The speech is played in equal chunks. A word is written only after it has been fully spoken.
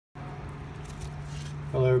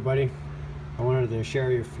Hello everybody, I wanted to share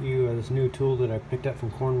with you this new tool that I picked up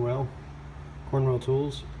from Cornwell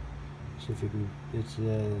Tools. See if you can, it's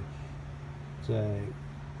a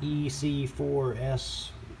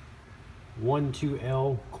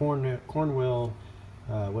EC4S12L Cornwell.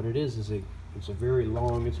 What it is it's a very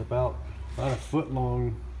long, it's about a foot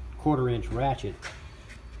long 1/4 inch ratchet,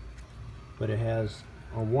 but it has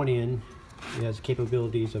on one end, it has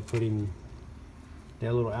capabilities of putting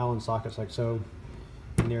their little Allen sockets like so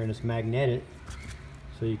in there, and it's magnetic,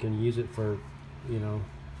 so you can use it for, you know,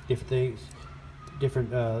 different things, different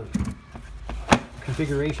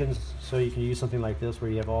configurations. So you can use something like this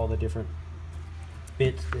where you have all the different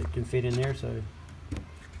bits that can fit in there, so it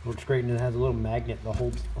works great. And it has a little magnet that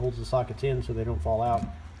holds the sockets in so they don't fall out.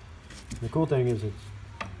 And the cool thing is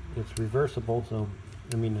it's reversible, so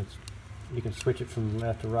I mean you can switch it from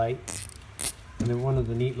left to right. And then one of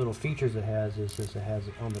the neat little features it has is it has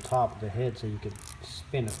it on the top of the head, so you can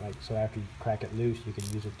spin it, like so. After you crack it loose, you can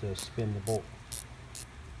use it to spin the bolt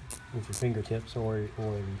with your fingertips, or you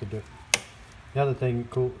could do it. The other thing,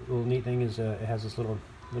 cool little neat thing, is it has this little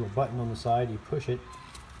button on the side. You push it,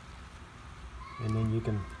 and then you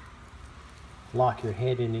can lock your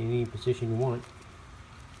head in any position you want.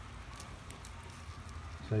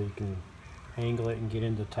 So you can angle it and get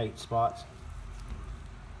into tight spots.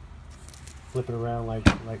 Flip it around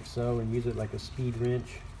like so, and use it like a speed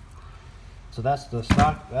wrench. So that's the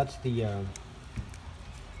stock, that's the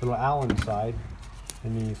little Allen side,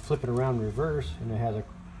 and then you flip it around in reverse, and it has a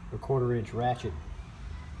 1/4 inch ratchet.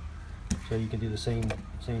 So you can do the same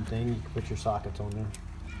thing. You can put your sockets on there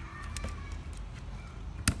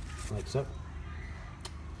like so.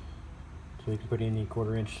 So you can put any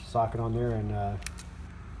 1/4 inch socket on there, and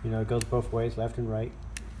you know, it goes both ways, left and right,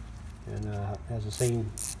 and has the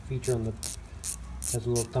same feature on the. Has a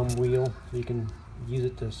little thumb wheel, so you can use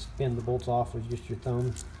it to spin the bolts off with just your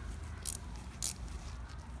thumb.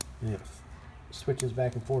 And it switches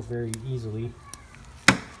back and forth very easily.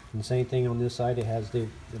 And the same thing on this side, it has the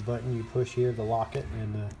button you push here to lock it,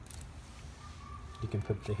 and you can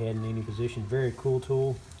put the head in any position. Very cool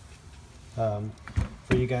tool.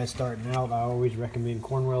 For you guys starting out, I always recommend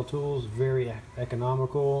Cornwell Tools. Very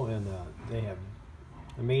economical, and they have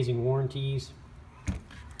amazing warranties,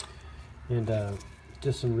 and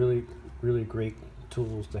just some really great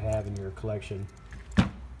tools to have in your collection.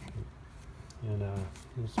 And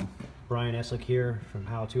this is Brian Eslick here from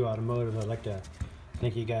How To Automotive. I'd like to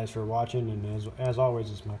thank you guys for watching, and as always,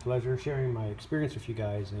 it's my pleasure sharing my experience with you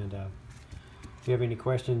guys. And if you have any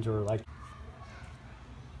questions or like,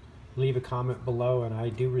 leave a comment below, and I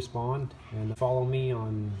do respond. And follow me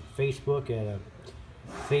on Facebook at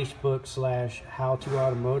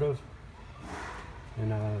Facebook/howtoautomotive.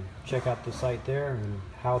 And check out the site there, and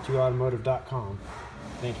howtoautomotive.com.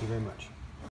 Thank you very much.